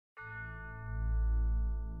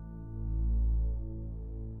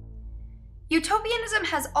Utopianism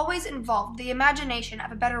has always involved the imagination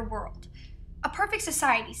of a better world, a perfect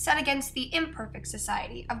society set against the imperfect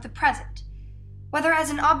society of the present, whether as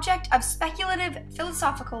an object of speculative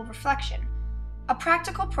philosophical reflection, a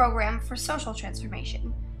practical program for social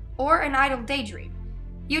transformation, or an idle daydream.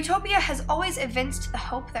 Utopia has always evinced the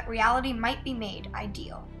hope that reality might be made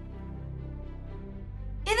ideal.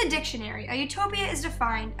 In the dictionary, a utopia is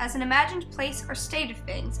defined as an imagined place or state of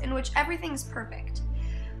things in which everything is perfect,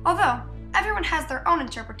 although everyone has their own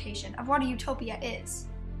interpretation of what a utopia is.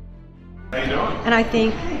 And I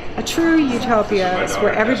think a true utopia is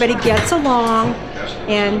where everybody gets along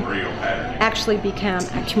and actually become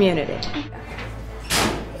a community.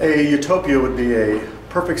 A utopia would be a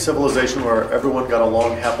perfect civilization where everyone got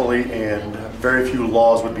along happily and very few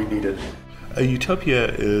laws would be needed. A utopia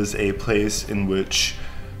is a place in which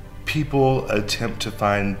people attempt to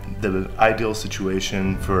find the ideal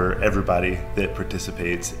situation for everybody that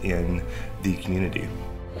participates in the community.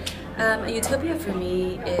 A utopia for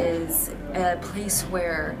me is a place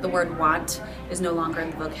where the word want is no longer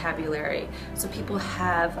in the vocabulary. So people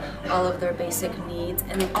have all of their basic needs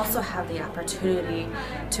and they also have the opportunity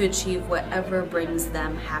to achieve whatever brings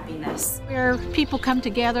them happiness. Where people come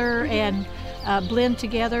together and blend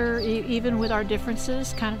together even with our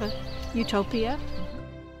differences, kind of a utopia.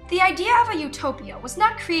 The idea of a utopia was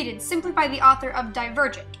not created simply by the author of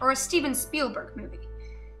Divergent or a Steven Spielberg movie.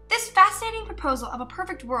 This fascinating proposal of a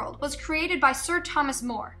perfect world was created by Sir Thomas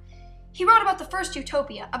More. He wrote about the first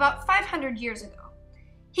utopia about 500 years ago.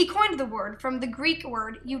 He coined the word from the Greek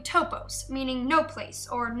word utopos, meaning no place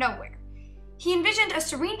or nowhere. He envisioned a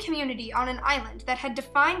serene community on an island that had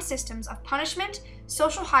defined systems of punishment,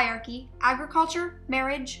 social hierarchy, agriculture,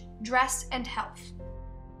 marriage, dress, and health.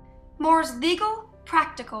 More's legal,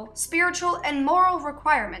 practical, spiritual, and moral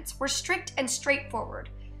requirements were strict and straightforward.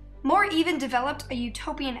 More even developed a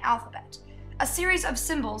utopian alphabet, a series of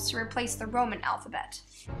symbols to replace the Roman alphabet.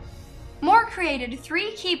 More created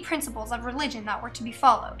 3 key principles of religion that were to be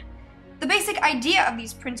followed. The basic idea of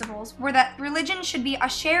these principles were that religion should be a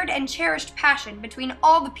shared and cherished passion between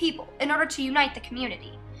all the people in order to unite the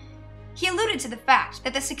community. He alluded to the fact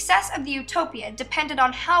that the success of the utopia depended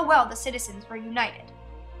on how well the citizens were united.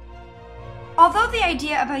 Although the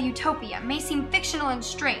idea of a utopia may seem fictional and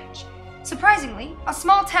strange, surprisingly, a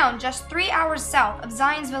small town just 3 hours south of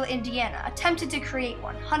Zionsville, Indiana, attempted to create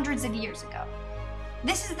one hundreds of years ago.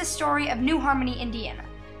 This is the story of New Harmony, Indiana,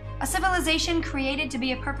 a civilization created to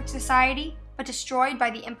be a perfect society, but destroyed by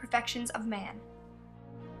the imperfections of man.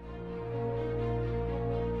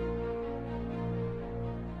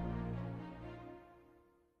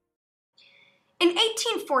 In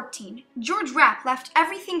 1814, George Rapp left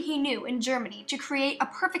everything he knew in Germany to create a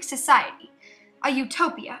perfect society, a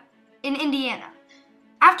utopia, in Indiana.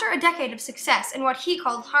 After a decade of success in what he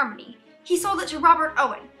called harmony, he sold it to Robert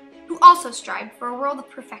Owen, who also strived for a world of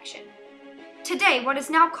perfection. Today, what is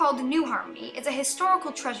now called New Harmony is a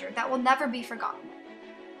historical treasure that will never be forgotten.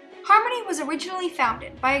 Harmony was originally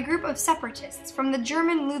founded by a group of separatists from the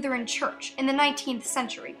German Lutheran Church in the 19th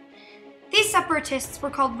century. These separatists were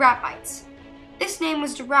called Rappites. This name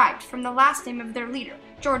was derived from the last name of their leader,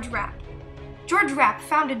 George Rapp. George Rapp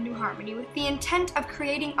founded New Harmony with the intent of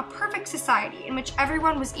creating a perfect society in which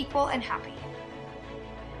everyone was equal and happy.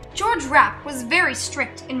 George Rapp was very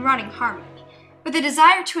strict in running Harmony. With a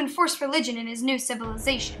desire to enforce religion in his new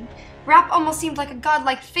civilization, Rapp almost seemed like a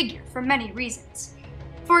godlike figure for many reasons.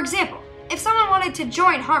 For example, if someone wanted to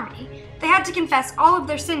join Harmony, they had to confess all of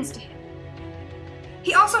their sins to him.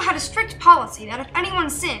 He also had a strict policy that if anyone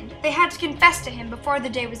sinned, they had to confess to him before the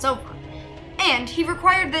day was over. And he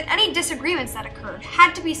required that any disagreements that occurred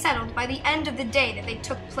had to be settled by the end of the day that they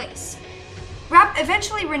took place. Rapp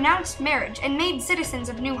eventually renounced marriage and made citizens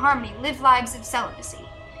of New Harmony live lives of celibacy.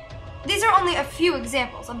 These are only a few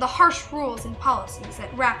examples of the harsh rules and policies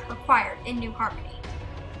that Rapp required in New Harmony.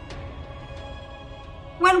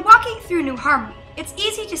 When walking through New Harmony, it's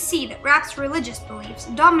easy to see that Rapp's religious beliefs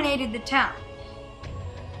dominated the town.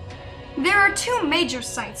 There are 2 major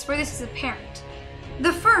sites where this is apparent.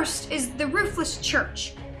 The first is the Roofless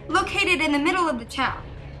Church, located in the middle of the town.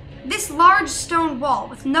 This large stone wall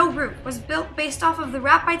with no roof was built based off of the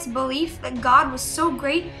Rappites' belief that God was so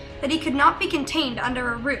great that he could not be contained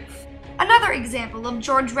under a roof. Another example of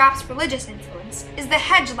George Rapp's religious influence is the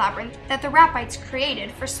hedge labyrinth that the Rappites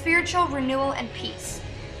created for spiritual renewal and peace.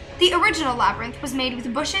 The original labyrinth was made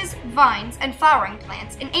with bushes, vines, and flowering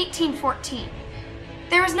plants in 1814.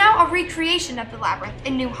 There is now a recreation of the labyrinth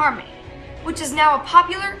in New Harmony, which is now a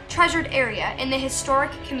popular, treasured area in the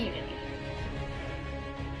historic community.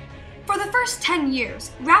 For the first 10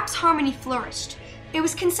 years, Rapp's Harmony flourished. It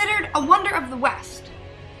was considered a wonder of the West.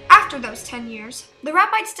 After After those 10 years, the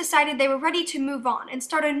Rappites decided they were ready to move on and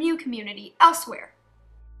start a new community elsewhere.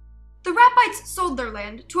 The Rappites sold their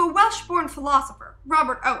land to a Welsh-born philosopher,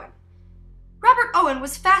 Robert Owen. Robert Owen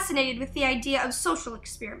was fascinated with the idea of social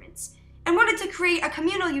experiments and wanted to create a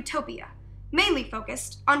communal utopia, mainly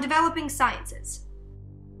focused on developing sciences.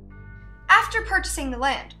 After purchasing the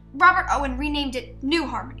land, Robert Owen renamed it New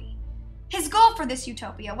Harmony. His goal for this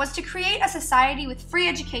utopia was to create a society with free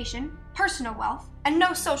education, personal wealth, and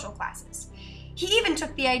no social classes. He even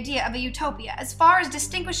took the idea of a utopia as far as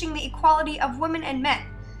distinguishing the equality of women and men,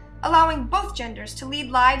 allowing both genders to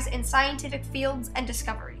lead lives in scientific fields and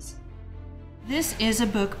discoveries. This is a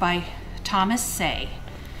book by Thomas Say.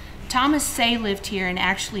 Thomas Say lived here and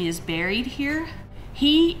actually is buried here.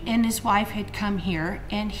 He and his wife had come here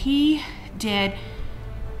and he did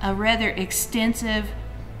a rather extensive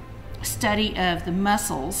study of the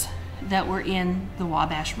mussels that were in the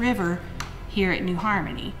Wabash River here at New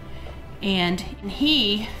Harmony. And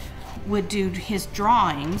he would do his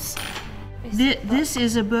drawings. This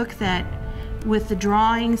is a book that, with the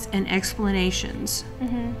drawings and explanations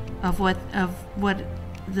of what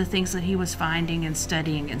the things that he was finding and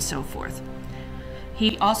studying and so forth.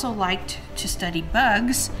 He also liked to study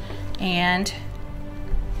bugs and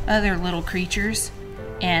other little creatures,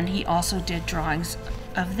 and he also did drawings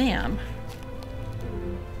of them.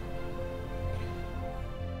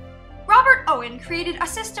 Robert Owen created a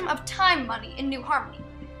system of time money in New Harmony.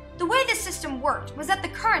 The way this system worked was that the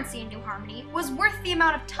currency in New Harmony was worth the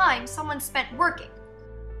amount of time someone spent working.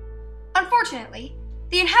 Unfortunately,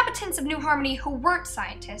 the inhabitants of New Harmony who weren't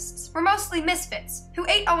scientists were mostly misfits who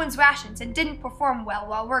ate Owen's rations and didn't perform well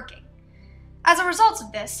while working. As a result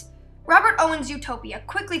of this, Robert Owen's utopia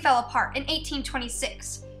quickly fell apart in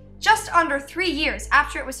 1826, just under 3 years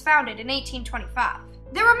after it was founded in 1825.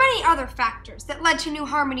 There were many other factors that led to New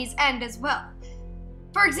Harmony's end as well.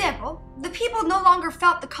 For example, the people no longer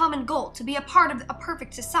felt the common goal to be a part of a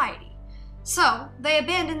perfect society, so they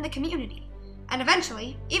abandoned the community, and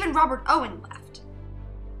eventually, even Robert Owen left.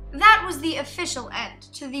 That was the official end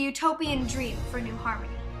to the utopian dream for New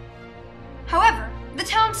Harmony. However, the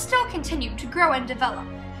town still continued to grow and develop.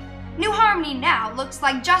 New Harmony now looks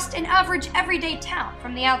like just an average everyday town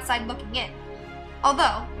from the outside looking in.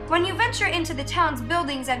 Although, when you venture into the town's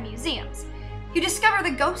buildings and museums, you discover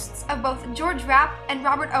the ghosts of both George Rapp and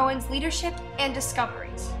Robert Owen's leadership and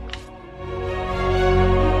discoveries.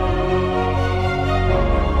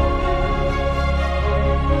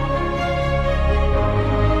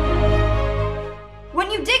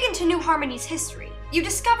 When you dig into New Harmony's history, you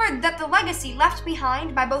discover that the legacy left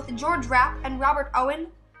behind by both George Rapp and Robert Owen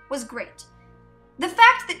was great. The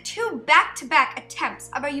fact that 2 back-to-back attempts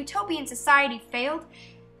of a utopian society failed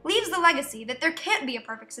leaves the legacy that there can't be a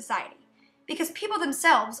perfect society, because people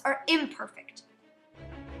themselves are imperfect.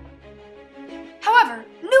 However,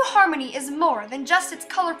 New Harmony is more than just its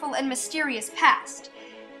colorful and mysterious past.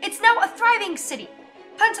 It's now a thriving city,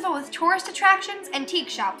 plentiful with tourist attractions, antique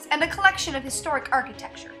shops, and a collection of historic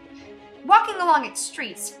architecture. Walking along its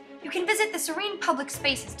streets, you can visit the serene public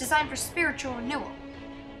spaces designed for spiritual renewal,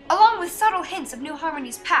 along with subtle hints of New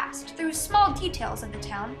Harmony's past through small details of the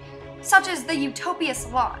town, such as the Utopia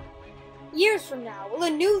Salon. Years from now, will a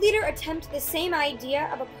new leader attempt the same idea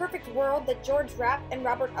of a perfect world that George Rapp and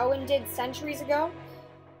Robert Owen did centuries ago?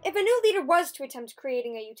 If a new leader was to attempt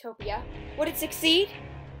creating a utopia, would it succeed?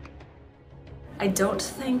 I don't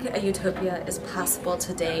think a utopia is possible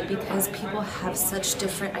today because people have such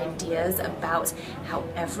different ideas about how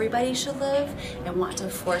everybody should live and want to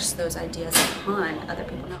force those ideas upon other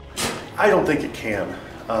people. No. I don't think it can.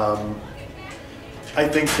 I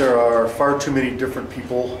think there are far too many different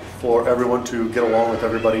people for everyone to get along with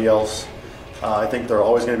everybody else. I think there are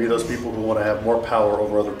always going to be those people who want to have more power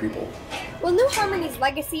over other people. Will New Harmony's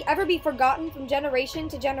legacy ever be forgotten from generation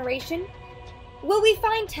to generation? Will we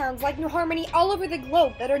find towns like New Harmony all over the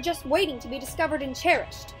globe that are just waiting to be discovered and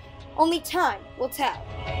cherished? Only time will tell.